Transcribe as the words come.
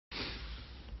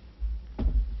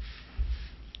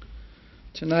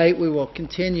Tonight we will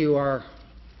continue our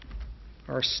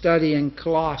study in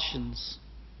Colossians.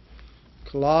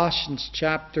 Colossians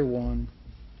chapter 1.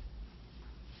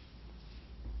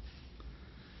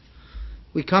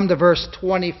 We come to verse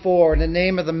 24, and the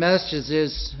name of the message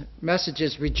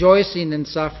is Rejoicing in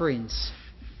Sufferings.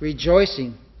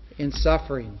 Rejoicing in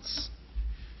Sufferings.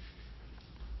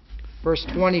 Verse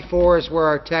 24 is where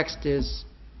our text is.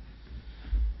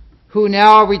 Who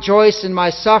now rejoice in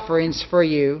my sufferings for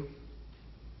you,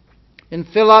 and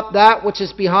fill up that which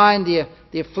is behind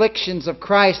the afflictions of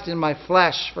Christ in my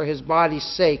flesh for his body's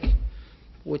sake,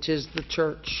 which is the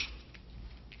church.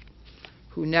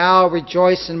 Who now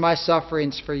rejoice in my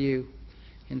sufferings for you,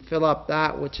 and fill up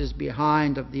that which is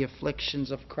behind of the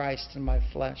afflictions of Christ in my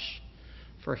flesh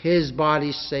for his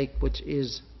body's sake, which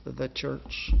is the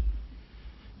church.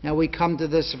 Now we come to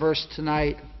this verse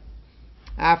tonight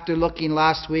after looking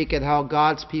last week at how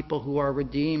God's people who are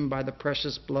redeemed by the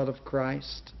precious blood of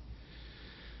Christ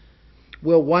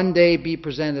will one day be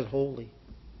presented holy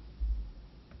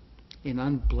and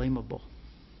unblameable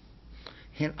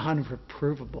and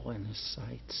unreprovable in his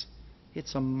sight.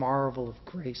 It's a marvel of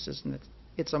grace, isn't it?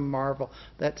 It's a marvel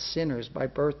that sinners by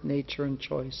birth, nature, and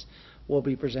choice will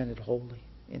be presented holy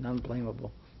and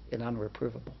unblameable and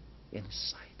unreprovable in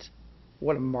his sight.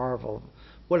 What a marvel.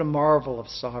 What a marvel of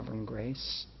sovereign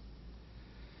grace.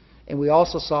 And we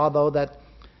also saw, though, that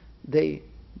they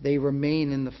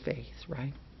remain in the faith,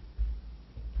 right?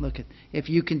 Look at, if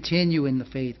you continue in the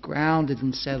faith, grounded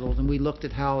and settled, and we looked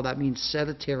at how that means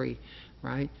sedentary,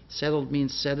 right? Settled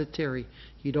means sedentary.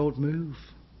 You don't move.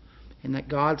 And that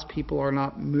God's people are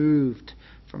not moved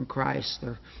from Christ.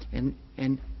 And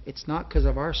it's not because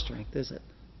of our strength, is it?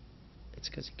 It's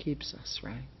because he keeps us,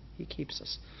 right? He keeps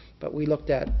us. But we looked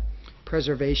at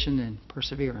preservation and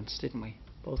perseverance, didn't we?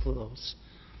 Both of those.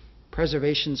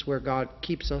 Preservation is where God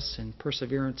keeps us, and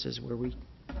perseverance is where we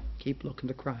keep looking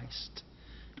to Christ.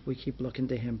 We keep looking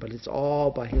to him, but it's all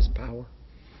by his power.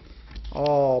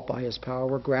 All by his power.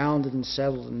 We're grounded and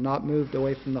settled and not moved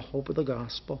away from the hope of the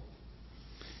gospel.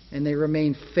 And they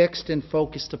remain fixed and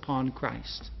focused upon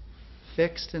Christ.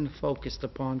 Fixed and focused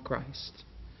upon Christ.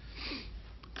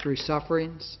 Through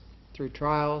sufferings, through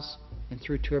trials, and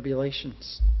through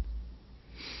tribulations.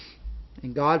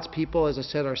 And God's people, as I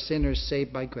said, are sinners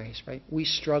saved by grace, right? We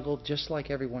struggle just like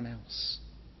everyone else.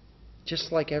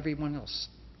 Just like everyone else.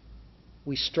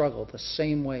 We struggle the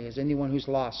same way as anyone who's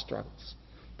lost struggles.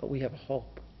 But we have a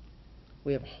hope.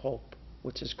 We have a hope,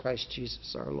 which is Christ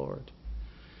Jesus our Lord.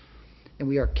 And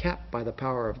we are kept by the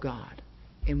power of God.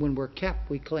 And when we're kept,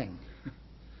 we cling.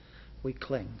 We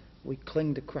cling. We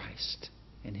cling to Christ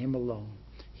and him alone.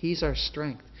 He's our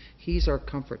strength. He's our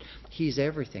comfort. He's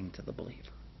everything to the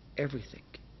believer. Everything.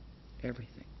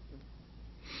 Everything.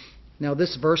 Now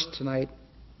this verse tonight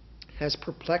has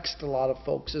perplexed a lot of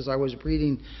folks as I was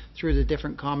reading through the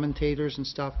different commentators and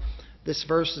stuff. This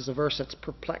verse is a verse that's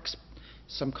perplexed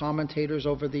some commentators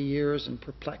over the years and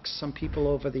perplexed some people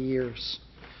over the years.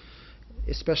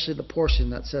 Especially the portion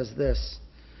that says this,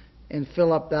 and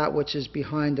fill up that which is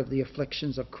behind of the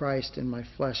afflictions of Christ in my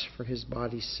flesh for his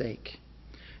body's sake.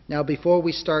 Now before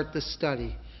we start the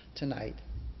study tonight,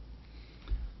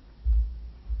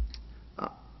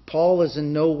 Paul is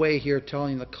in no way here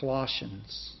telling the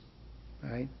Colossians,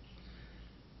 right?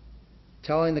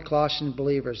 Telling the Colossian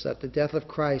believers that the death of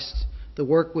Christ, the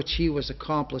work which he was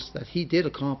accomplished, that he did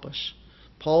accomplish,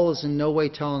 Paul is in no way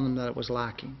telling them that it was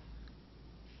lacking.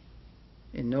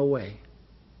 In no way.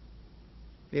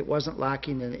 It wasn't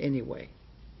lacking in any way.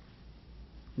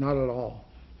 Not at all.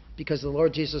 Because the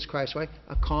Lord Jesus Christ, right,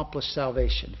 accomplished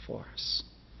salvation for us.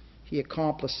 He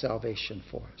accomplished salvation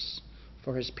for us.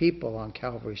 For his people on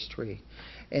Calvary's tree.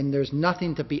 And there's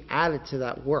nothing to be added to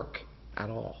that work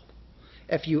at all.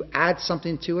 If you add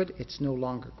something to it, it's no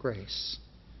longer grace.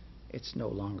 It's no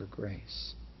longer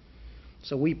grace.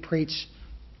 So we preach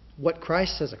what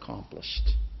Christ has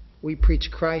accomplished. We preach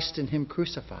Christ and him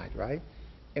crucified, right?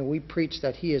 And we preach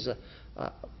that he is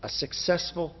a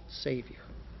successful Savior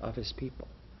of his people.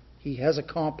 He has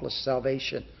accomplished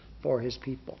salvation for his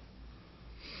people.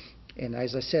 And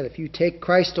as I said, if you take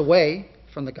Christ away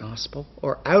from the gospel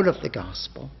or out of the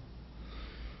gospel,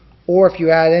 or if you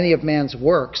add any of man's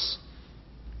works,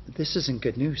 this isn't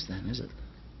good news then, is it?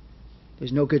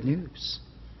 There's no good news.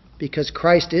 Because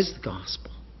Christ is the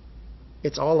gospel.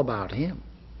 It's all about him.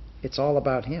 It's all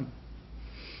about him.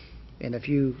 And if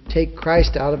you take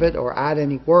Christ out of it or add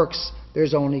any works,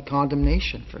 there's only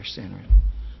condemnation for a sinner.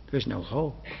 There's no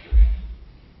hope.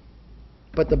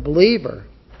 But the believer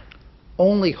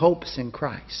only hopes in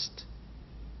Christ.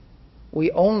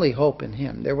 We only hope in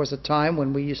him. There was a time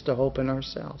when we used to hope in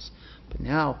ourselves. But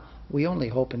now We only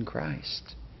hope in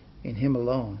Christ, in Him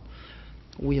alone.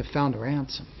 We have found a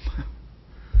ransom,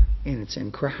 and it's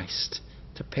in Christ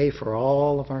to pay for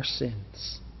all of our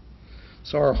sins.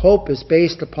 So our hope is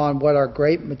based upon what our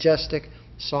great, majestic,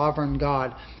 sovereign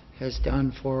God has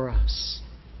done for us.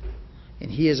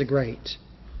 And He is a great,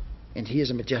 and He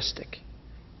is a majestic,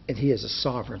 and He is a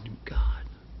sovereign God.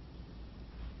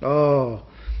 Oh,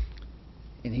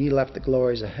 and He left the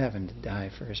glories of heaven to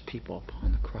die for His people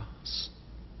upon the cross,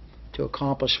 to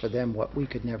accomplish for them what we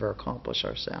could never accomplish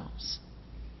ourselves.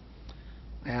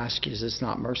 I ask you, is this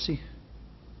not mercy?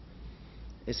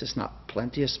 Is this not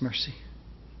plenteous mercy?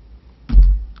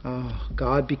 Oh,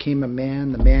 God became a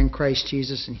man, the man Christ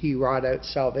Jesus, and He wrought out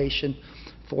salvation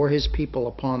for His people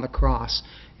upon the cross.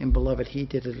 And beloved, He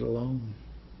did it alone.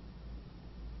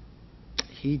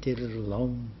 He did it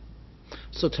alone.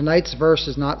 So tonight's verse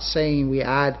is not saying we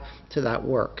add to that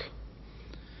work,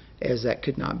 as that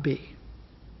could not be.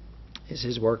 As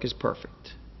His work is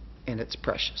perfect, and it's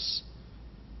precious,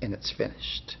 and it's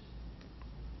finished.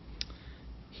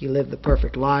 He lived the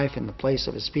perfect life in the place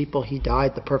of His people. He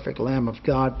died the perfect Lamb of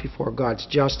God before God's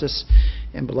justice.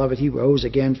 And beloved, He rose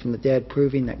again from the dead,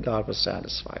 proving that God was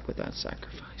satisfied with that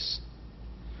sacrifice.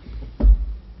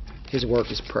 His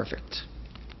work is perfect.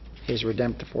 His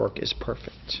redemptive work is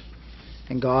perfect.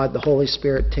 And God, the Holy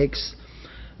Spirit, takes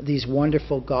these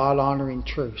wonderful God-honoring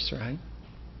truths, right?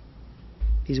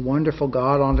 These wonderful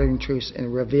God-honoring truths,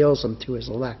 and reveals them to His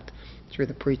elect through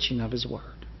the preaching of His Word.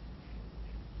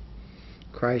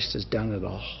 Christ has done it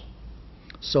all.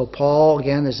 So Paul,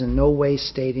 again, is in no way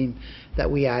stating that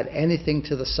we add anything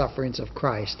to the sufferings of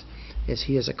Christ, as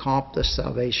He has accomplished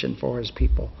salvation for His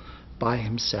people by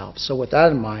Himself. So with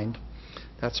that in mind,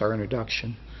 that's our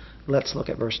introduction. Let's look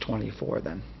at verse 24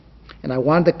 then. And I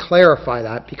wanted to clarify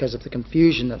that because of the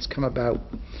confusion that's come about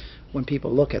when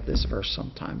people look at this verse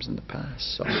sometimes in the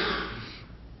past. So,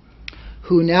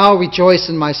 who now rejoice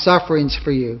in my sufferings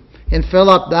for you, and fill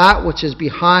up that which is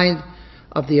behind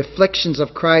of the afflictions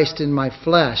of Christ in my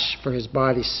flesh for His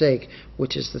body's sake,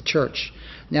 which is the church.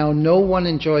 Now, no one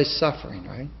enjoys suffering,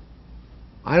 right?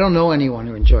 I don't know anyone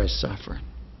who enjoys suffering.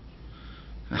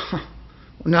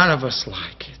 None of us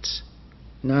like it.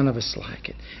 None of us like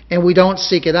it. And we don't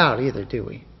seek it out either, do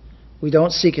we? We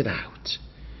don't seek it out.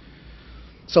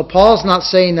 So Paul's not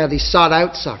saying that he sought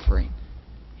out suffering.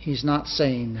 He's not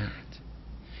saying that.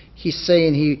 He's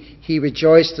saying he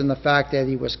rejoiced in the fact that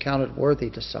he was counted worthy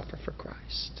to suffer for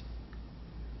Christ.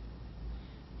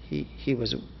 He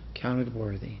was counted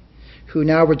worthy. Who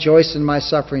now rejoice in my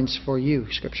sufferings for you,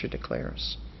 Scripture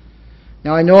declares.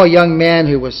 Now I know a young man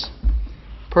who was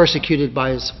persecuted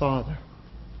by his father.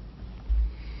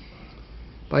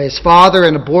 By his father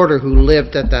and a boarder who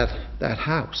lived at that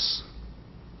house.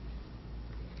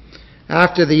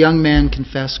 After the young man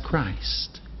confessed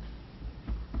Christ.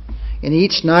 And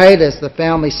each night as the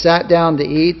family sat down to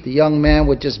eat, the young man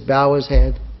would just bow his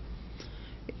head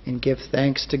and give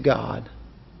thanks to God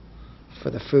for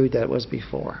the food that was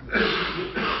before him.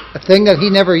 A thing that he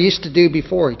never used to do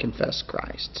before he confessed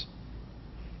Christ.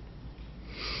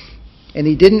 And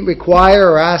he didn't require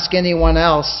or ask anyone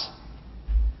else.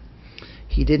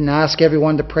 He didn't ask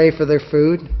everyone to pray for their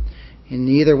food, and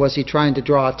neither was he trying to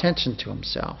draw attention to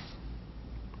himself.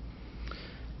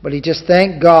 But he just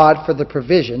thanked God for the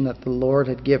provision that the Lord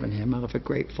had given him out of a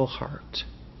grateful heart.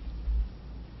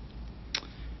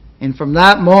 And from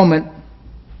that moment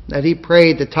that he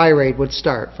prayed, the tirade would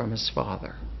start from his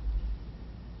father,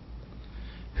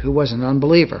 who was an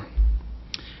unbeliever.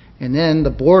 And then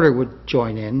the boarder would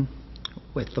join in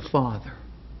with the father.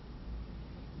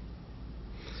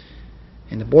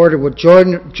 And the boarder would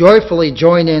joyfully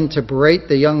join in to berate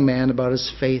the young man about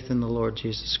his faith in the Lord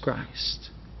Jesus Christ.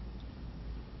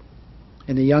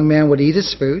 And the young man would eat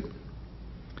his food.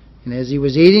 And as he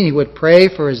was eating, he would pray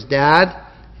for his dad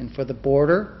and for the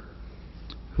boarder,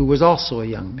 who was also a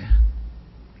young man.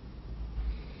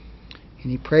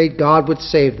 And he prayed God would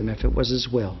save them if it was His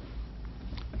will,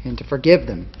 and to forgive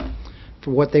them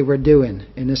for what they were doing.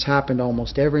 And this happened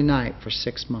almost every night for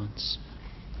 6 months.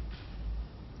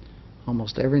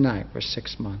 Almost every night for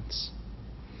 6 months.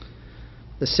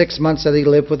 The 6 months that he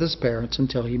lived with his parents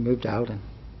until he moved out and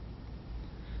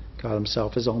got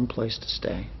himself his own place to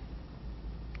stay.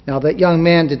 Now that young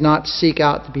man did not seek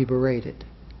out to be berated.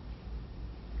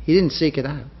 He didn't seek it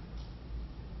out.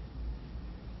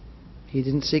 He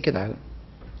didn't seek it out.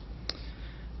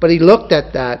 But he looked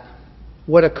at that,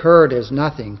 what occurred as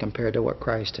nothing compared to what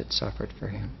Christ had suffered for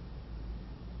him.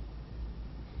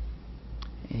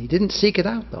 And he didn't seek it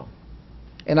out though.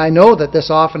 And I know that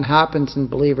this often happens in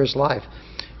believers' life,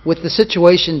 with the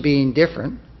situation being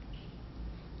different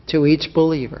to each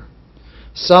believer.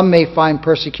 Some may find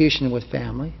persecution with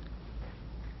family.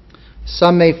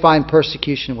 Some may find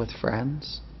persecution with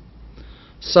friends.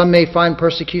 Some may find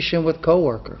persecution with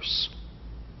coworkers.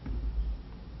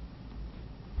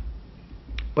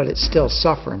 But it's still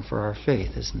suffering for our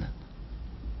faith, isn't it?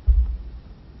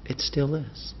 It still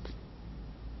is.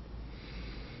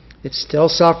 It's still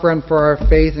suffering for our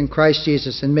faith in Christ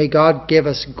Jesus, and may God give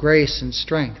us grace and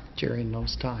strength during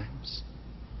those times.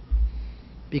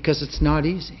 Because it's not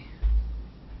easy.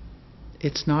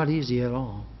 It's not easy at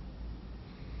all.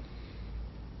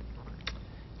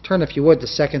 Turn, if you would, to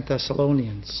 2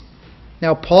 Thessalonians.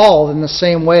 Now, Paul, in the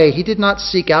same way, he did not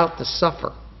seek out to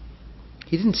suffer.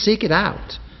 He didn't seek it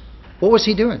out. What was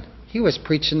he doing? He was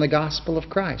preaching the gospel of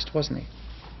Christ, wasn't he?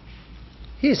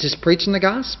 He was just preaching the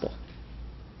gospel.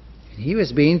 And he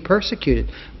was being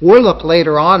persecuted. We'll look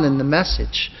later on in the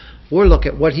message. We'll look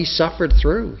at what he suffered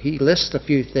through. He lists a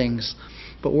few things,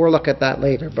 but we'll look at that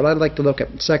later. But I'd like to look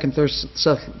at 2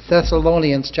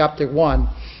 Thessalonians chapter 1.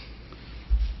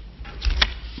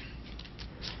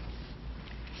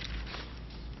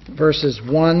 Verses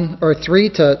 3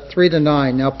 to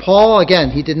 9. Now Paul,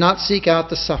 again, he did not seek out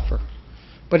to suffer,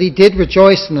 but he did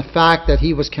rejoice in the fact that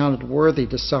he was counted worthy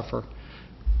to suffer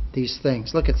these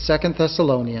things. Look at 2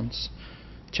 Thessalonians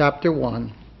chapter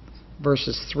 1,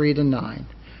 verses 3 to 9.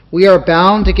 We are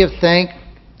bound to thank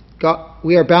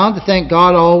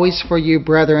God always for you,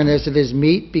 brethren, as it is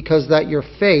meet, because that your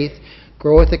faith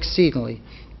groweth exceedingly,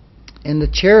 and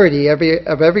the charity of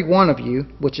every one of you,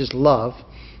 which is love,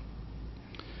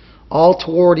 all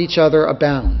toward each other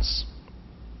abounds,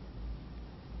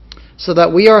 so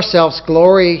that we ourselves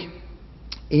glory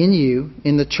in you,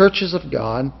 in the churches of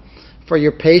God, for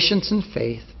your patience and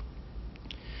faith,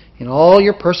 in all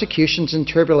your persecutions and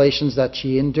tribulations that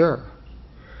ye endure,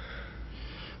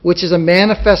 which is a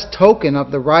manifest token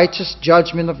of the righteous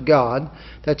judgment of God,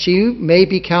 that ye may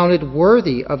be counted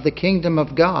worthy of the kingdom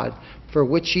of God, for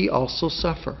which ye also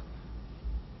suffer.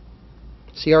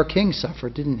 See, our King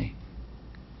suffered, didn't he?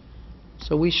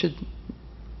 So we should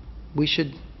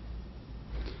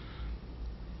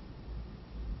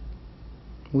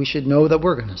know that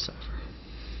we're going to suffer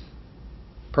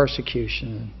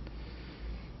persecution.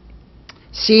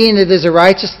 Seeing it is a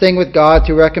righteous thing with God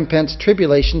to recompense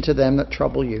tribulation to them that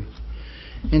trouble you.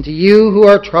 And to you who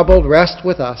are troubled, rest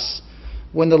with us,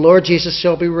 when the Lord Jesus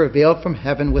shall be revealed from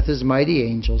heaven with his mighty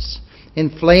angels, in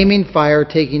flaming fire,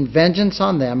 taking vengeance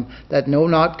on them that know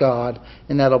not God,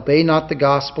 and that obey not the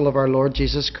gospel of our Lord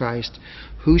Jesus Christ,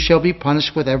 who shall be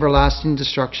punished with everlasting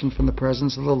destruction from the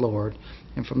presence of the Lord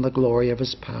and from the glory of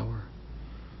his power.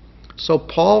 So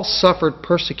Paul suffered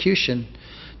persecution.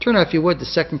 Turn, if you would, to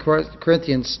 2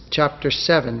 Corinthians chapter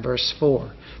 7, verse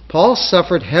 4. Paul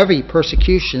suffered heavy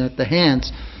persecution at the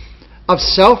hands of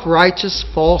self-righteous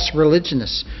false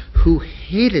religionists who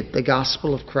hated the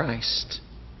gospel of Christ.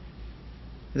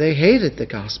 They hated the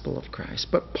gospel of Christ.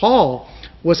 But Paul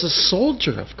was a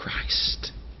soldier of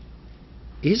Christ.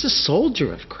 He's a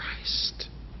soldier of Christ.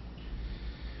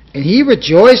 And he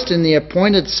rejoiced in the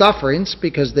appointed sufferings,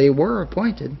 because they were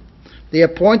appointed. The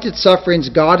appointed sufferings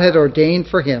God had ordained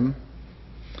for him.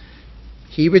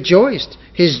 He rejoiced.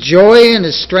 His joy and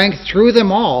his strength through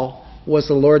them all was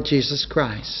the Lord Jesus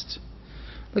Christ.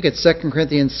 Look at 2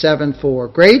 Corinthians 7:4.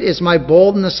 Great is my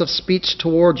boldness of speech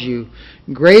towards you.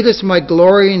 Great is my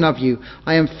glorying of you.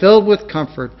 I am filled with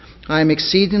comfort. I am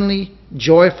exceedingly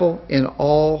joyful in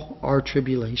all our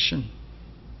tribulation.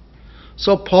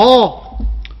 So Paul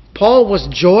was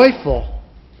joyful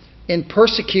in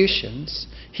persecutions.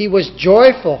 He was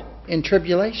joyful in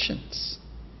tribulations.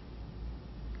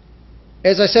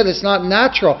 As I said, it's not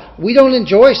natural. We don't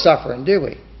enjoy suffering, do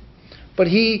we? But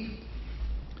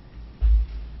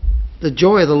the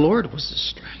joy of the Lord was his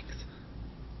strength.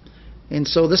 And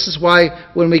so this is why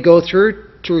when we go through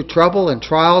trouble and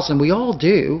trials, and we all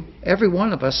do, every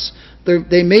one of us,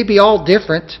 they may be all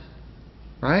different,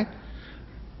 right?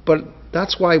 But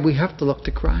that's why we have to look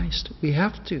to Christ. We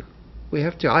have to.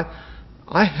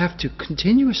 I have to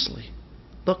continuously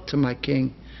look to my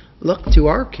King, look to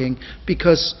our King,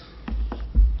 because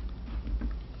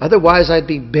otherwise I'd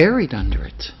be buried under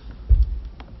it.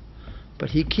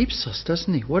 But he keeps us,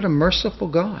 doesn't he? What a merciful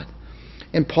God.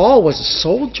 And Paul was a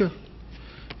soldier.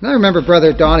 And I remember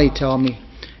Brother Donnie telling me,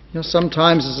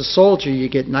 sometimes as a soldier you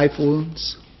get knife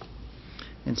wounds,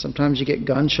 and sometimes you get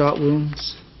gunshot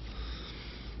wounds.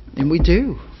 And we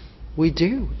do.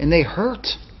 And they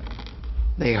hurt.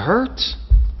 They hurt.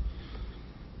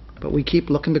 But we keep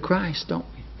looking to Christ, don't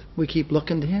we? We keep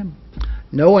looking to him,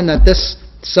 knowing that this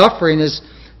suffering is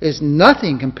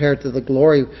nothing compared to the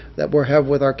glory that we'll have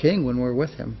with our King when we're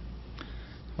with him.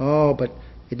 Oh, but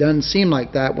It doesn't seem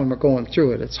like that when we're going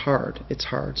through it. It's hard. It's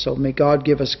hard. So may God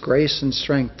give us grace and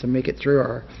strength to make it through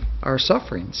our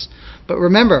sufferings. But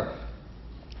remember,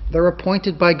 they're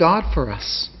appointed by God for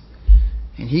us.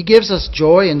 And He gives us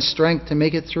joy and strength to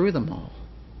make it through them all.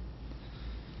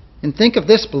 And think of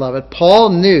this, beloved.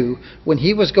 Paul knew when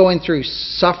he was going through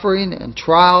suffering and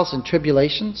trials and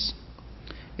tribulations,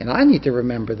 and I need to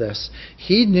remember this,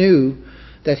 he knew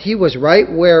that he was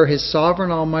right where his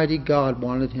sovereign Almighty God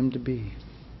wanted him to be.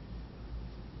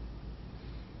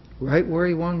 Right where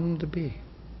He wanted him to be.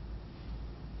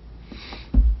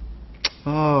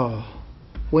 Oh,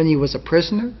 when he was a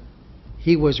prisoner,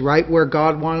 he was right where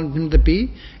God wanted him to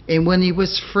be. And when he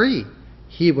was free,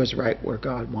 he was right where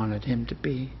God wanted him to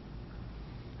be.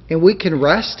 And we can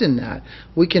rest in that.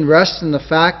 We can rest in the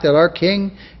fact that our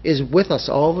King is with us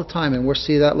all the time. And we'll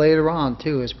see that later on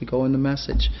too as we go in the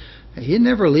message. He'd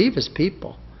never leave His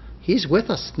people. He's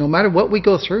with us. No matter what we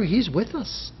go through, He's with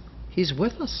us. He's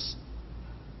with us.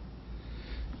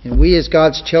 And we as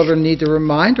God's children need to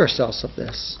remind ourselves of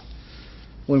this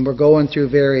when we're going through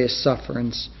various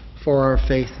sufferings for our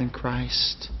faith in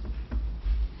Christ.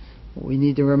 We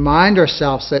need to remind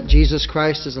ourselves that Jesus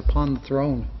Christ is upon the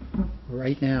throne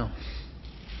right now.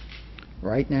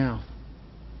 Right now.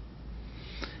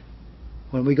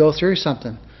 When we go through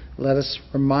something, let us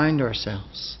remind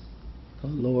ourselves, the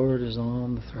Lord is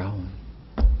on the throne.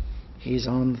 He's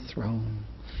on the throne.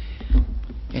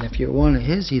 And if you're one of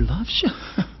His, He loves you.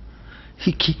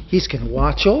 He's going to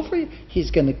watch over you. He's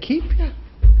going to keep you.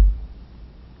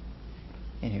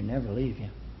 And He'll never leave you.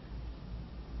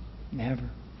 Never.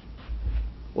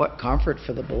 What comfort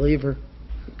for the believer.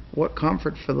 What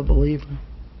comfort for the believer.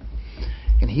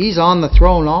 And He's on the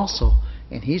throne also.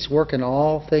 And He's working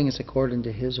all things according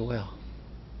to His will.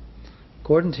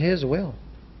 According to His will.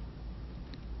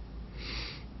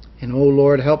 And oh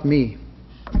Lord, help me.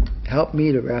 Help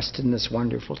me to rest in this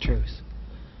wonderful truth.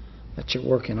 That You're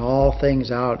working all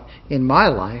things out in my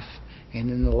life and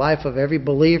in the life of every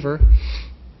believer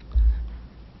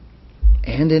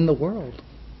and in the world.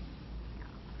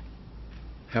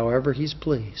 However He's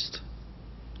pleased.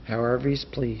 However He's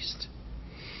pleased.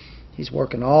 He's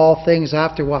working all things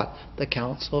after what? The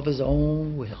counsel of His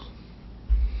own will.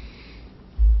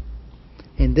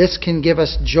 And this can give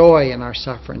us joy in our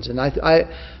sufferings. And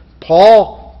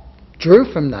Paul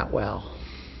drew from that well.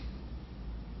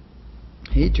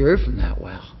 He drew from that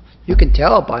well. You can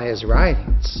tell by his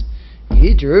writings.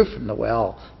 He drew from the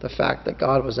well the fact that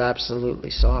God was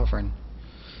absolutely sovereign.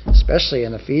 Especially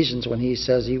in Ephesians when he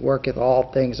says He worketh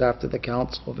all things after the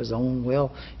counsel of His own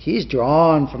will. He's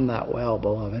drawn from that well,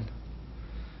 beloved.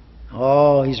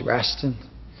 Oh, he's resting,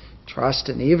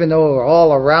 trusting, even though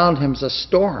all around him's a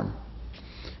storm.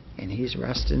 And he's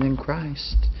resting in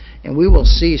Christ. And we will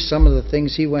see some of the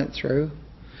things he went through.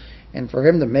 And for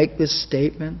him to make this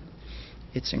statement,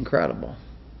 it's incredible.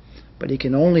 But he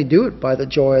can only do it by the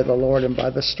joy of the Lord and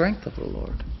by the strength of the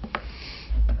Lord.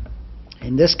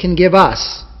 And this can give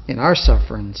us, in our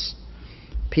sufferings,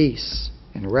 peace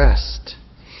and rest.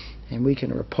 And we can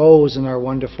repose in our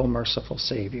wonderful, merciful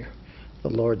Savior, the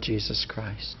Lord Jesus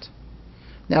Christ.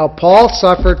 Now, Paul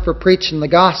suffered for preaching the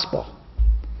gospel.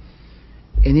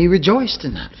 And he rejoiced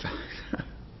in that fact.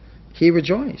 He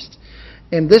rejoiced.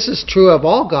 And this is true of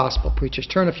all gospel preachers.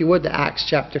 Turn, if you would, to Acts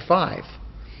chapter 5.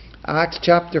 Acts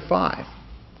chapter 5.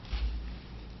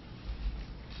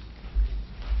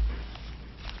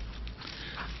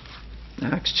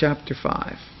 Acts chapter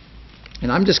 5.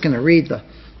 And I'm just going to read the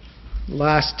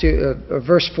last two,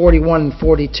 verse 41 and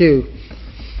 42.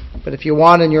 But if you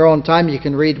want in your own time, you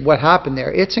can read what happened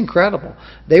there. It's incredible.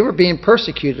 They were being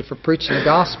persecuted for preaching the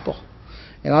gospel.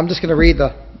 And I'm just going to read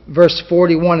the verse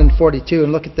 41 and 42.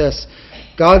 And look at this.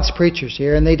 God's preachers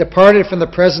here. And they departed from the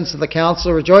presence of the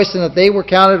council, rejoicing that they were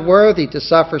counted worthy to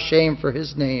suffer shame for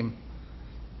His name.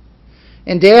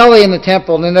 And daily in the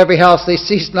temple and in every house they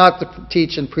ceased not to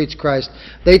teach and preach Christ.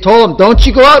 They told them, don't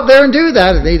you go out there and do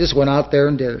that. And they just went out there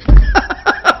and did it.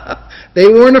 They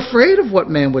weren't afraid of what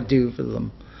man would do for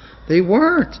them. They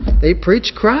weren't. They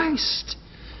preached Christ.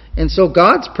 And so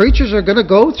God's preachers are going to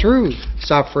go through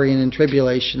suffering and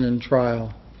tribulation and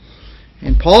trial.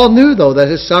 And Paul knew, though, that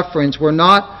his sufferings were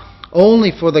not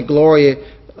only for the glory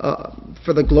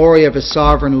of his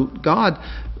sovereign God,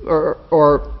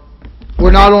 or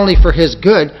were not only for his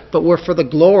good, but were for the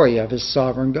glory of his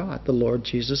sovereign God, the Lord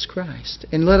Jesus Christ.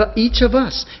 And let each of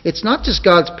us, it's not just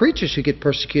God's preachers who get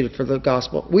persecuted for the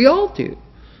gospel. We all do.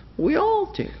 We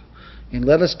all do. And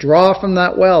let us draw from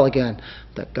that well again,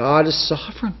 that God is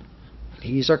sovereign.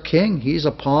 He's our King. He's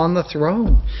upon the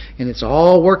throne. And it's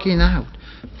all working out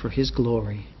for His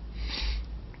glory.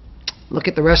 Look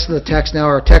at the rest of the text now.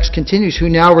 Our text continues, who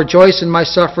now rejoice in my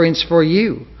sufferings for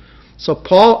you. So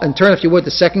Paul, and turn if you would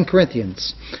to 2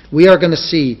 Corinthians. We are going to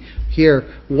see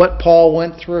here what Paul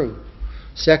went through.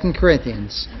 2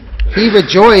 Corinthians. He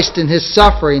rejoiced in his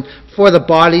suffering for the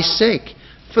body's sake,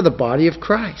 for the body of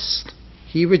Christ.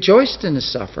 He rejoiced in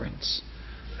his sufferings.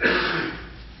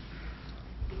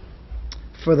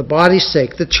 For the body's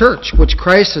sake, the church, which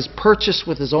Christ has purchased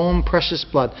with his own precious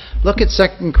blood. Look at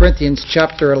 2 Corinthians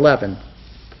chapter 11.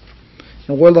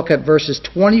 And we'll look at verses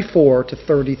 24 to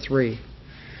 33.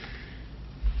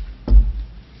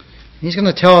 He's going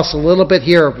to tell us a little bit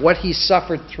here of what he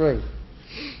suffered through.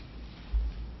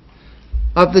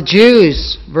 Of the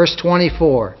Jews, verse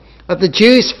 24, of the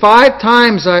Jews 5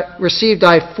 times I received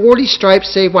 40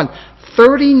 stripes save one.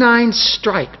 39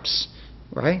 stripes,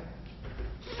 right?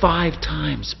 5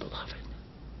 times, beloved.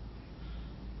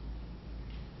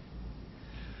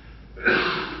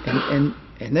 And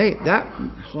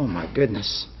oh my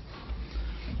goodness.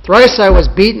 Thrice I was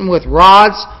beaten with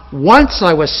rods, once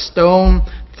I was stoned,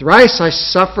 thrice I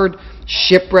suffered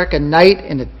shipwreck, a night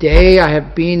and a day I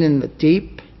have been in the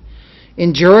deep.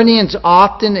 In journeyings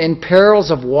often, in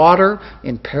perils of water,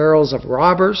 in perils of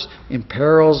robbers, in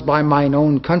perils by mine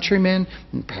own countrymen,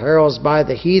 in perils by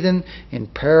the heathen, in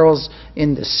perils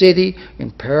in the city,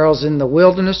 in perils in the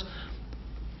wilderness.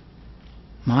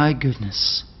 My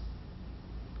goodness.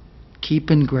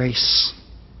 Keep in grace.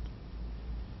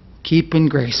 Keep in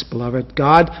grace, beloved.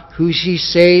 God, who He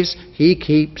saves, He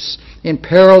keeps. In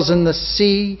perils in the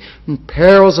sea, in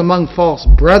perils among false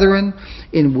brethren,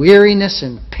 in weariness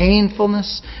and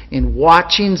painfulness, in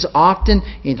watchings often,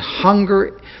 in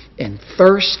hunger and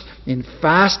thirst, in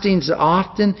fastings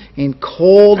often, in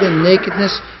cold and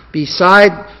nakedness,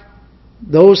 beside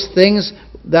those things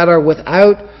that are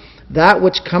without, that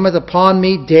which cometh upon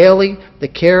me daily, the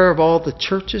care of all the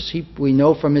churches. We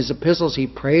know from his epistles he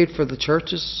prayed for the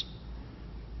churches.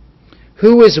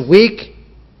 Who is weak,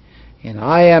 and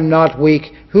I am not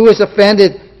weak? Who is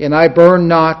offended, and I burn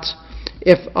not?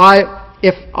 If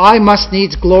I must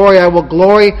needs glory, I will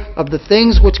glory of the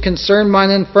things which concern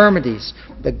mine infirmities.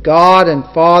 The God and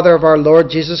Father of our Lord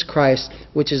Jesus Christ,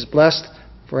 which is blessed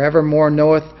forevermore,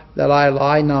 knoweth that I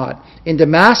lie not. In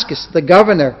Damascus, the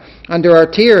governor, under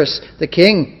Arterus, the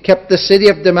king, kept the city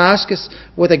of Damascus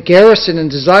with a garrison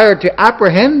and desired to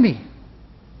apprehend me.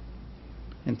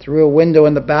 And through a window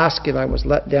in the basket I was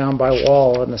let down by a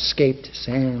wall and escaped his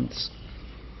hands.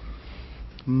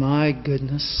 My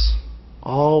goodness.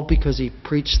 All because he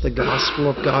preached the gospel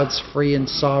of God's free and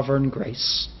sovereign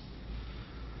grace.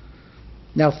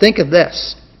 Now think of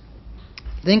this.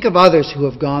 Think of others who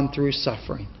have gone through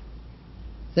suffering.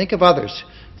 Think of others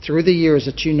through the years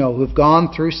that you know who have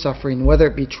gone through suffering, whether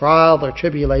it be trial or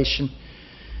tribulation.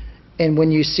 And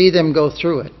when you see them go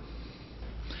through it,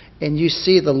 and you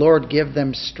see the Lord give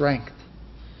them strength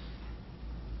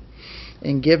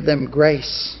and give them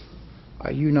grace,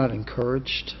 are you not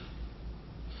encouraged?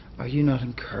 Are you not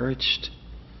encouraged?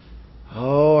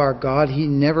 Oh, our God, He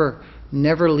never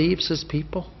leaves His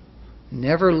people.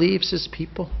 Never leaves His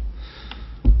people.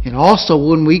 And also,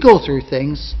 when we go through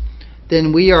things,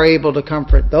 then we are able to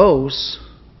comfort those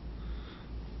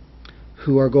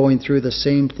who are going through the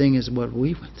same thing as what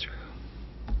we went through.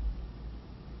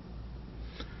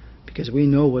 Because we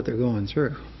know what they're going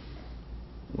through.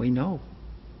 We know.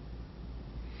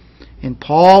 And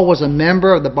Paul was a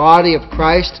member of the body of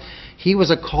Christ. He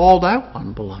was a called out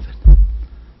one, beloved.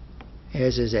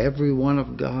 As is every one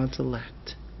of God's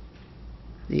elect.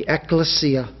 The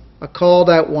ecclesia, a called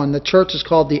out one. The church is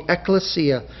called the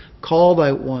ecclesia, called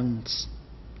out ones.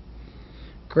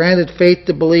 Granted faith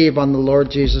to believe on the Lord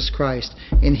Jesus Christ.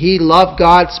 And he loved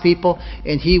God's people,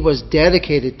 and he was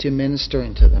dedicated to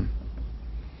ministering to them.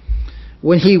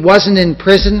 When he wasn't in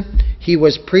prison, he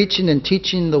was preaching and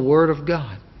teaching the Word of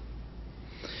God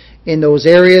in those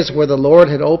areas where the Lord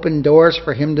had opened doors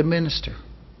for him to minister.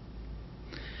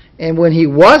 And when he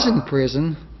was in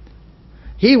prison,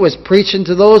 he was preaching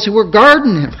to those who were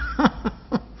guarding him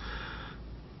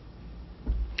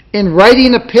and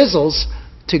writing epistles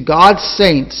to God's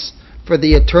saints for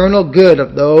the eternal good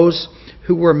of those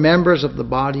who were members of the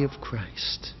body of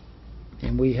Christ.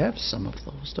 And we have some of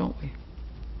those, don't we?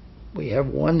 We have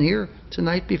one here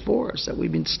tonight before us that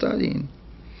we've been studying.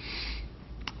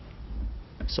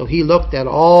 So he looked at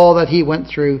all that he went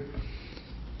through.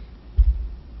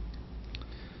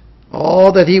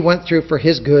 All that he went through for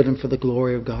his good and for the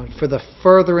glory of God. For the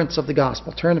furtherance of the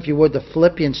gospel. Turn, if you would, to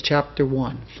Philippians chapter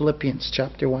 1. Philippians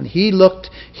chapter 1. He looked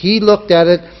at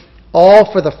it all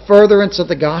for the furtherance of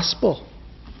the gospel.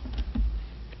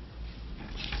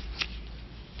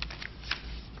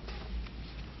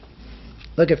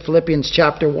 Look at Philippians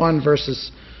chapter 1,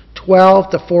 verses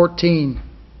 12 to 14.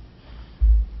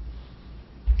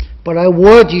 But I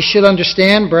would you should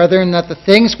understand, brethren, that the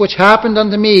things which happened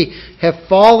unto me have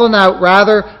fallen out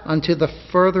rather unto the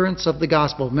furtherance of the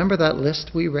gospel. Remember that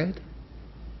list we read?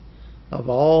 Of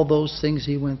all those things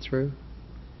he went through.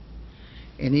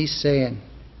 And he's saying,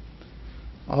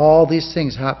 all these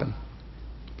things happen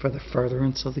for the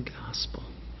furtherance of the gospel.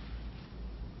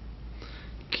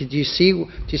 Do you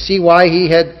see why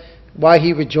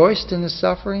he rejoiced in his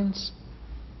sufferings?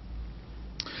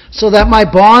 So that my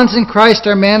bonds in Christ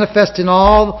are manifest in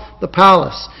all the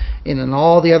palace and in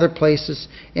all the other places.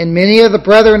 And many of the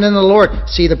brethren in the Lord,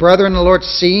 see the brethren in the Lord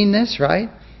seeing this, right?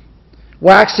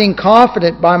 Waxing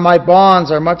confident by my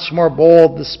bonds are much more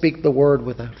bold to speak the word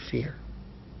without fear.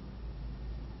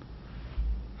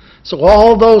 So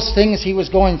all those things he was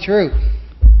going through,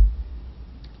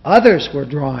 others were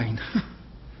drawing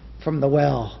from the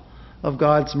well of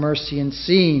God's mercy and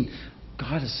seeing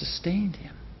God has sustained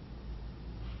him.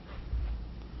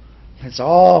 It's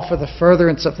all for the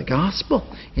furtherance of the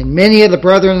gospel. And many of the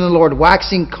brethren in the Lord,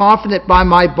 waxing confident by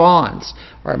my bonds,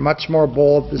 are much more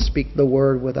bold to speak the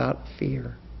word without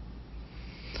fear.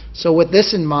 So with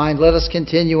this in mind, let us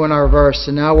continue in our verse.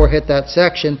 And now we'll hit that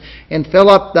section. And fill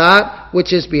up that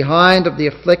which is behind of the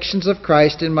afflictions of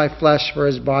Christ in my flesh for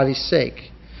his body's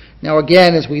sake. Now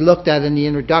again, as we looked at in the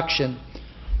introduction,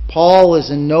 Paul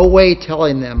is in no way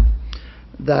telling them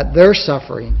that their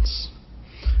sufferings,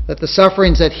 that the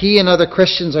sufferings that he and other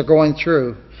Christians are going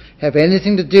through, have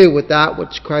anything to do with that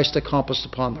which Christ accomplished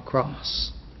upon the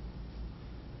cross.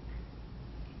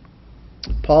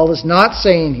 Paul is not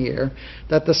saying here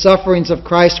that the sufferings of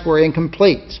Christ were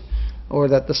incomplete, or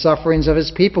that the sufferings of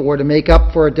his people were to make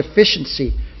up for a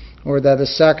deficiency, or that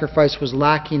his sacrifice was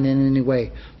lacking in any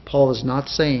way. Paul is not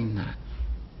saying that.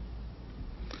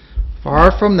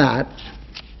 Far from that.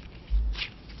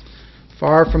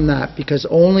 Far from that, because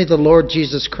only the Lord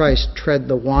Jesus Christ tread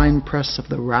the winepress of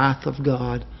the wrath of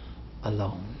God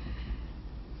alone.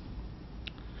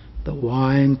 The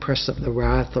winepress of the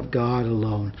wrath of God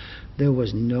alone. There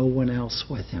was no one else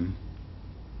with him.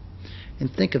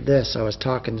 And think of this. I was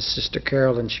talking to Sister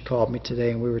Carol, and she called me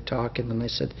today, and we were talking, and I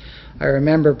said, I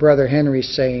remember Brother Henry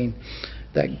saying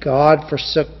that God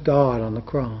forsook God on the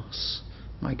cross.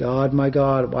 My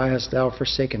God, why hast thou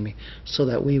forsaken me? So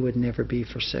that we would never be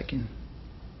forsaken.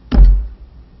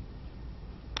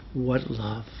 What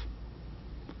love.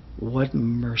 What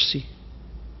mercy.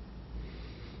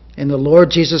 And the Lord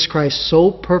Jesus Christ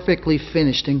so perfectly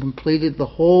finished and completed the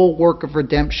whole work of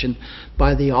redemption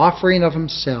by the offering of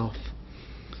himself,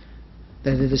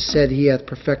 that it is said he hath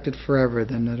perfected forever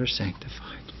them that are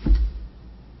sanctified.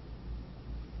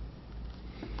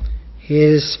 It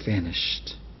is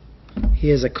finished. He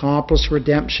has accomplished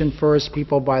redemption for his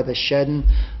people by the shedding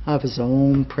of his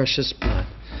own precious blood.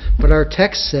 But our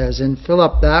text says, and fill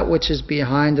up that which is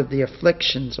behind of the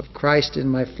afflictions of Christ in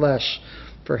my flesh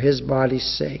for his body's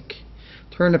sake.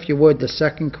 Turn, if you would, to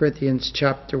 2 Corinthians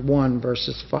chapter 1,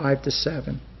 verses 5 to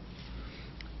 7.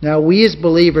 Now we as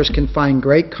believers can find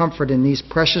great comfort in these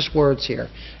precious words here.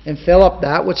 And fill up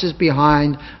that which is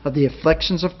behind of the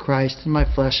afflictions of Christ in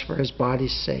my flesh for his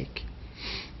body's sake.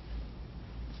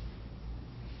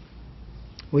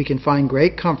 We can find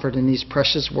great comfort in these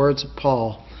precious words of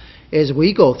Paul as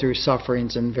we go through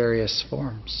sufferings in various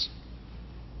forms.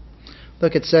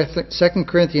 Look at 2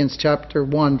 Corinthians chapter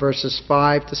 1, verses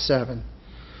 5 to 7.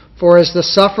 For as the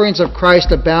sufferings of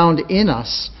Christ abound in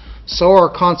us, so our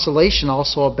consolation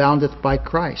also aboundeth by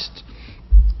Christ.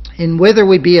 And whither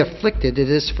we be afflicted, it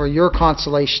is for your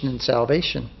consolation and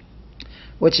salvation,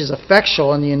 which is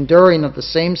effectual in the enduring of the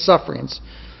same sufferings,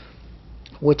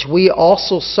 which we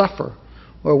also suffer.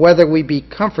 Or whether we be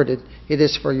comforted, it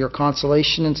is for your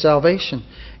consolation and salvation.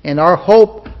 And our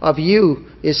hope of you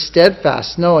is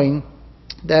steadfast, knowing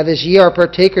that as ye are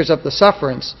partakers of the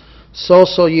sufferings, so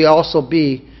shall ye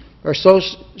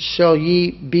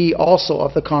be also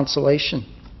of the consolation.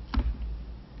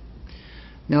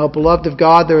 Now, beloved of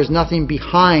God, there is nothing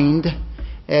behind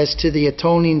as to the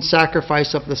atoning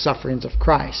sacrifice of the sufferings of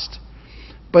Christ.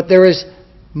 But there is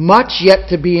much yet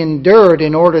to be endured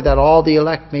in order that all the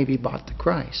elect may be brought to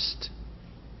Christ.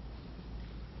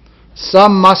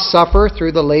 Some must suffer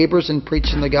through the labors in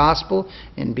preaching the gospel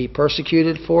and be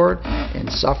persecuted for it and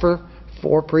suffer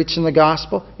for preaching the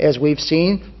gospel. As we've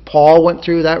seen, Paul went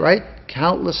through that, right?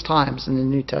 Countless times in the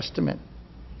New Testament.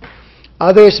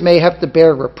 Others may have to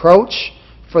bear reproach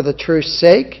for the truth's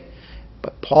sake,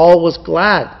 but Paul was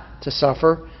glad to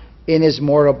suffer in his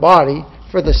mortal body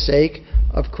for the sake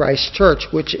of Christ's church,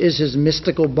 which is his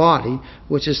mystical body,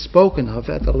 which is spoken of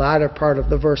at the latter part of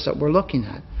the verse that we're looking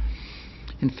at.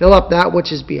 and fill up that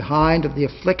which is behind of the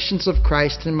afflictions of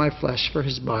Christ in my flesh for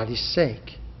his body's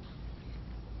sake.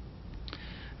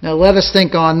 Now let us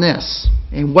think on this,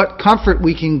 and what comfort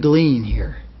we can glean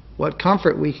here. What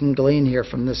comfort we can glean here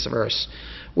from this verse.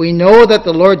 We know that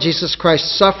the Lord Jesus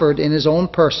Christ suffered in his own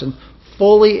person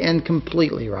fully and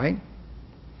completely, right?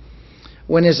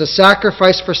 When as a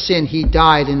sacrifice for sin, he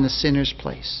died in the sinner's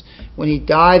place. When he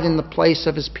died in the place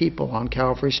of his people on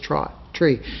Calvary's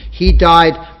tree, he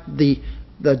died the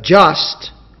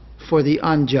just for the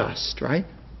unjust, right?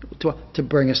 To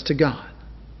bring us to God.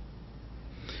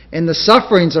 And the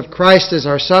sufferings of Christ as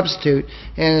our substitute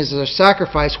and as our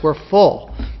sacrifice were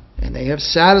full, and they have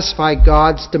satisfied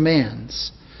God's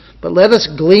demands. But let us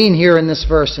glean here in this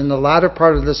verse, in the latter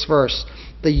part of this verse,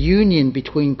 the union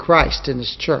between Christ and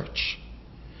his church.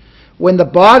 When the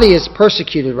body is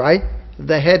persecuted, right,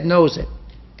 the head knows it,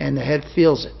 and the head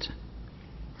feels it.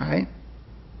 Right?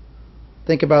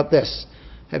 Think about this.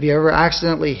 Have you ever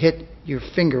accidentally hit your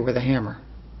finger with a hammer?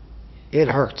 It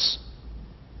hurts.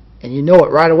 And you know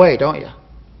it right away, don't you?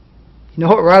 You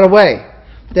know it right away.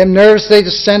 Them nerves, they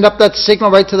just send up that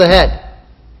signal right to the head.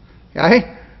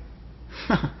 Right?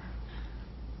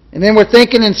 And then we're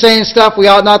thinking and saying stuff we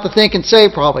ought not to think and say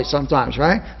probably sometimes,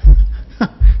 right?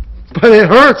 But it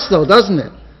hurts though, doesn't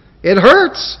it? It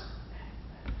hurts.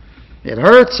 It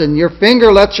hurts, and your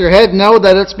finger lets your head know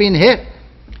that it's being hit.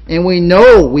 And we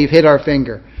know we've hit our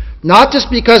finger. Not just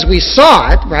because we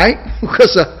saw it, right?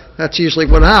 Because that's usually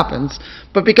what happens.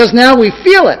 But because now we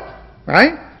feel it,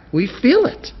 right? We feel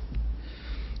it.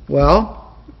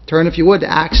 Well, turn, if you would,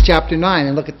 to Acts chapter 9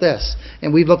 and look at this.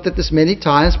 And we've looked at this many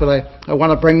times, but I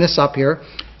want to bring this up here.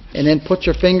 And then put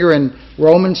your finger in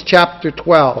Romans chapter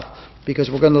 12, because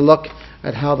we're going to look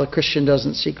at how the Christian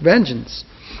doesn't seek vengeance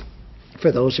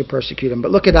for those who persecute him.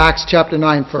 But look at Acts chapter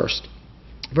 9 first,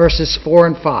 verses 4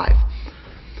 and 5.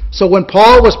 So when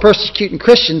Paul was persecuting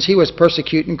Christians, he was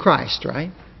persecuting Christ,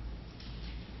 right?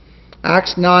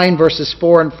 Acts 9, verses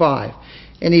 4 and 5.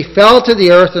 And he fell to the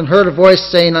earth and heard a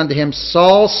voice saying unto him,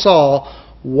 Saul, Saul,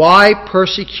 why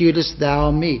persecutest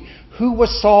thou me? Who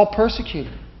was Saul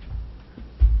persecuting?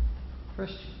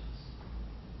 Christians.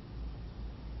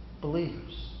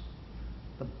 Believers.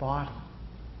 The body.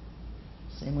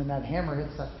 Same when that hammer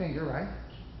hits that finger, right?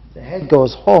 The head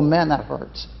goes, oh man, that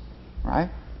hurts. Right?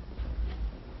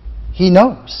 He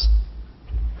knows.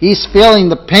 He's feeling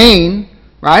the pain,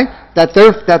 right, that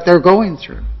they're going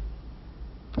through.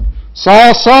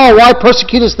 Saul, Saul, why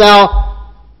persecutest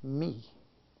thou me?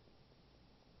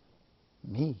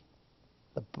 Me.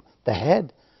 The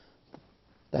head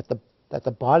that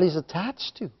the body's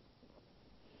attached to.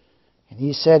 And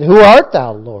he said, Who art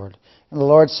thou, Lord? And the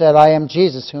Lord said, I am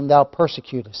Jesus, whom thou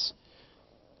persecutest.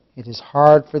 It is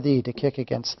hard for thee to kick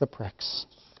against the pricks.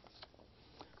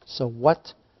 So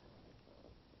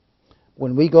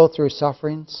when we go through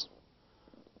sufferings,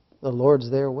 the Lord's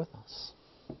there with us.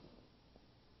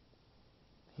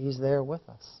 He's there with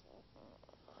us.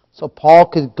 So Paul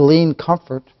could glean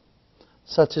comfort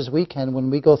such as we can when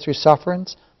we go through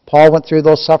sufferings. Paul went through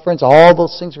those sufferings. All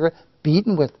those things were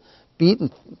beaten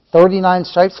 39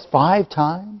 stripes 5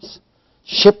 times.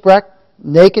 Shipwrecked,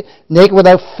 naked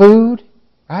without food.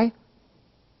 Right?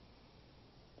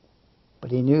 But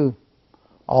he knew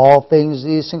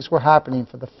these things were happening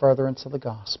for the furtherance of the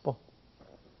gospel.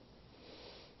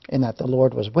 And that the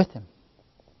Lord was with him.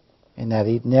 And that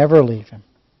he'd never leave him,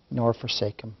 nor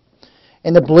forsake him.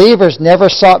 And the believers never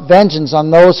sought vengeance on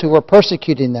those who were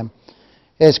persecuting them,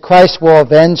 as Christ will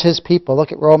avenge his people.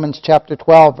 Look at Romans chapter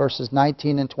 12, verses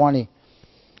 19 and 20.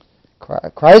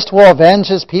 Christ will avenge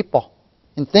his people.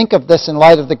 And think of this in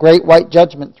light of the great white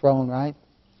judgment throne, right?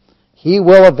 He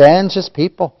will avenge his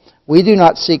people. We do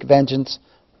not seek vengeance,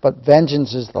 but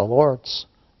vengeance is the Lord's.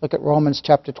 Look at Romans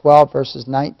chapter 12, verses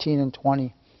 19 and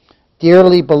 20.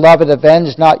 Dearly beloved,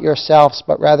 avenge not yourselves,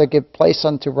 but rather give place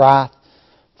unto wrath.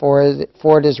 For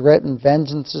it is written,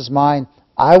 Vengeance is mine,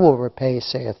 I will repay,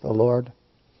 saith the Lord.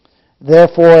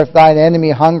 Therefore, if thine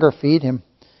enemy hunger, feed him.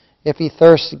 If he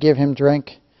thirst, give him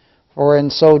drink. For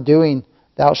in so doing,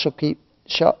 thou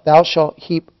shalt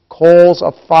heap coals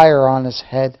of fire on his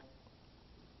head.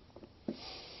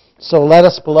 So let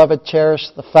us, beloved,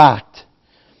 cherish the fact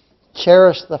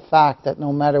that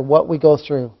no matter what we go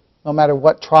through, no matter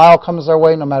what trial comes our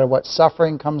way, no matter what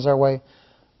suffering comes our way,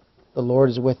 the Lord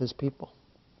is with his people.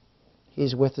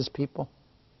 He's with his people.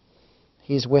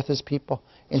 He's with his people.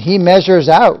 And he measures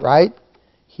out, right?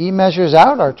 He measures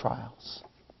out our trials.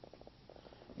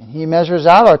 And he measures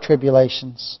out our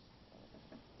tribulations.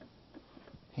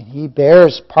 And he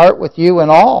bears part with you in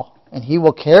all. And he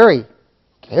will carry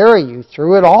you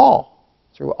through it all.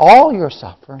 Through all your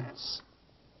sufferings.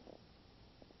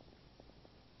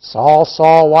 Saul,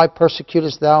 Saul, why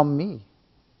persecutest thou me?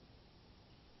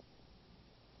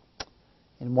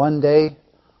 And one day,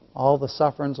 all the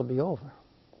sufferings will be over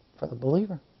for the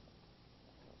believer.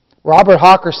 Robert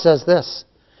Hawker says this: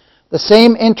 the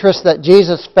same interest that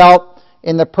Jesus felt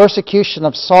in the persecution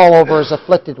of Saul over his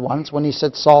afflicted ones, when he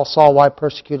said, Saul, Saul, why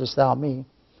persecutest thou me?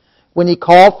 When he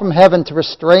called from heaven to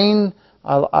restrain,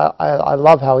 I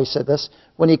love how he said this,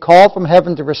 when he called from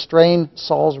heaven to restrain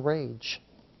Saul's rage.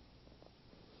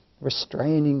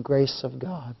 Restraining grace of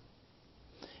God.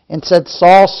 And said,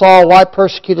 Saul, Saul, why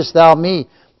persecutest thou me?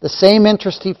 The same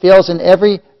interest he feels in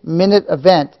every minute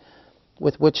event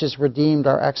with which his redeemed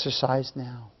are exercised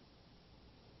now.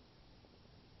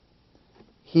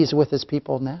 He's with his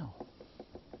people now.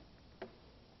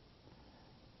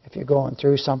 If you're going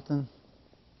through something,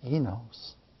 He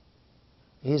knows.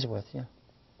 He's with you.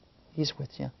 He's with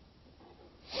you.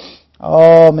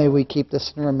 Oh, may we keep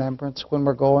this in remembrance when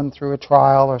we're going through a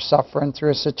trial or suffering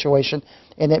through a situation.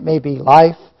 And it may be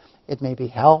life, it may be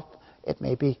health, it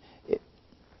may be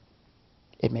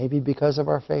because of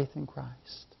our faith in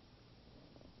Christ.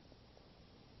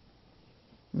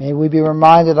 May we be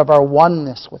reminded of our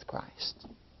oneness with Christ,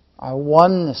 our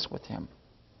oneness with Him.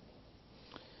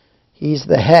 He's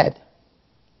the head,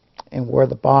 and we're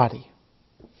the body.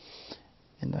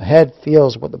 And the head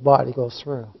feels what the body goes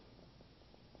through.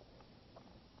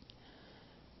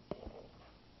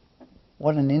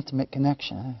 What an intimate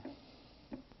connection,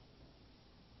 eh?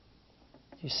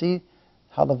 Do you see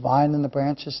how the vine and the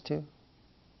branches too?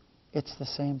 It's the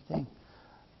same thing.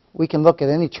 We can look at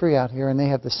any tree out here and they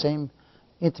have the same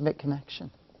intimate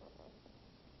connection.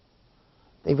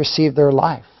 They receive their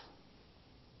life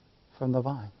from the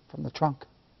vine, from the trunk.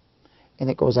 And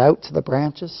it goes out to the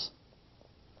branches.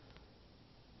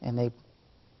 And they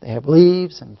have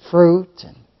leaves and fruit,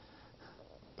 and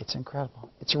it's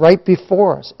incredible. It's right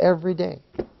before us every day.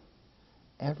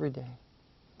 Every day.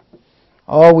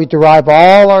 Oh, we derive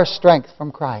all our strength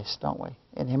from Christ, don't we?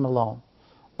 In Him alone.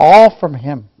 All from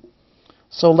Him.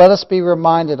 So let us be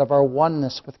reminded of our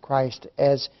oneness with Christ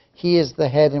as He is the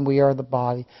head and we are the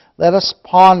body. Let us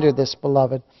ponder this,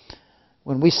 beloved.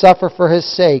 When we suffer for His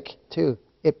sake, too,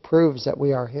 it proves that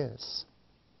we are His.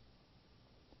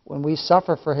 When we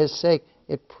suffer for His sake,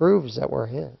 it proves that we're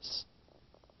His.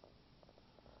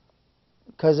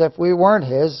 Because if we weren't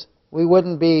His, we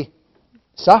wouldn't be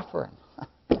suffering.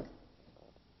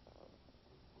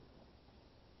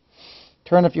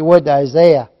 Turn, if you would, to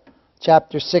Isaiah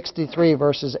chapter 63,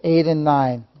 verses 8 and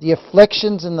 9. The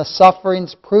afflictions and the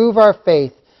sufferings prove our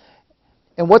faith.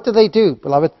 And what do,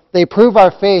 beloved? They prove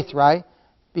our faith, right?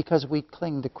 Because we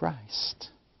cling to Christ.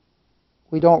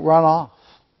 We don't run off.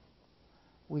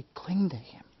 We cling to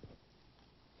Him.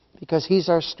 Because He's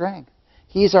our strength.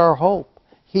 He's our hope.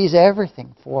 He's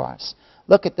everything for us.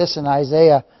 Look at this in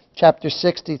Isaiah chapter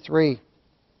 63,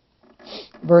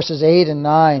 verses 8 and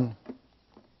 9.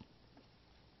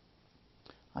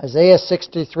 Isaiah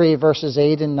 63, verses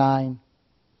 8 and 9.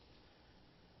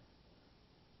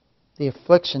 The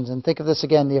afflictions, and think of this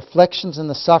again, the afflictions and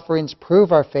the sufferings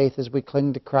prove our faith as we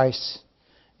cling to Christ,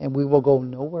 and we will go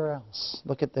nowhere else.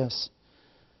 Look at this.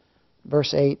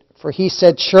 Verse 8, for He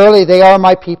said, surely they are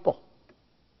my people.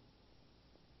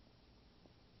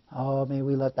 Oh, may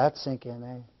we let that sink in,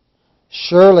 eh?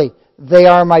 Surely they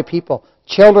are my people.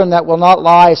 Children that will not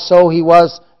lie, so He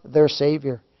was their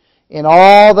Savior. In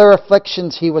all their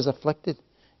afflictions He was afflicted.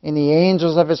 And the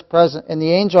angel of His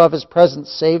presence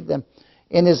saved them.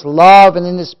 In His love and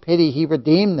in His pity He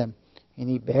redeemed them. And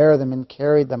He bare them and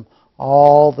carried them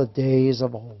all the days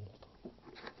of old.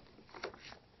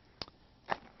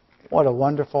 What a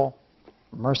wonderful,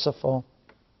 merciful,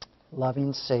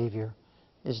 loving Savior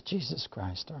is Jesus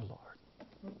Christ our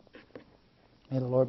Lord. May the Lord